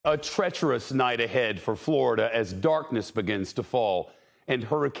A treacherous night ahead for Florida as darkness begins to fall and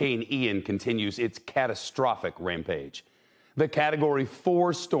Hurricane Ian continues its catastrophic rampage. The Category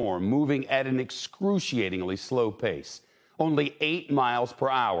 4 storm moving at an excruciatingly slow pace, only 8 miles per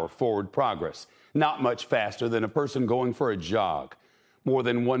hour forward progress, not much faster than a person going for a jog. More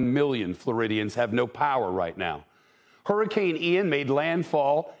than 1 million Floridians have no power right now. Hurricane Ian made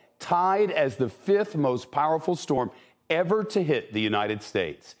landfall, tied as the 5th most powerful storm ever to hit the United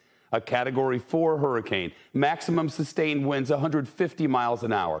States. A Category 4 hurricane, maximum sustained winds 150 miles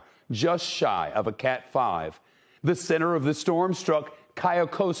an hour, just shy of a Cat 5. The center of the storm struck Cayo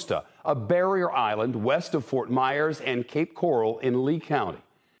Costa, a barrier island west of Fort Myers and Cape Coral in Lee County.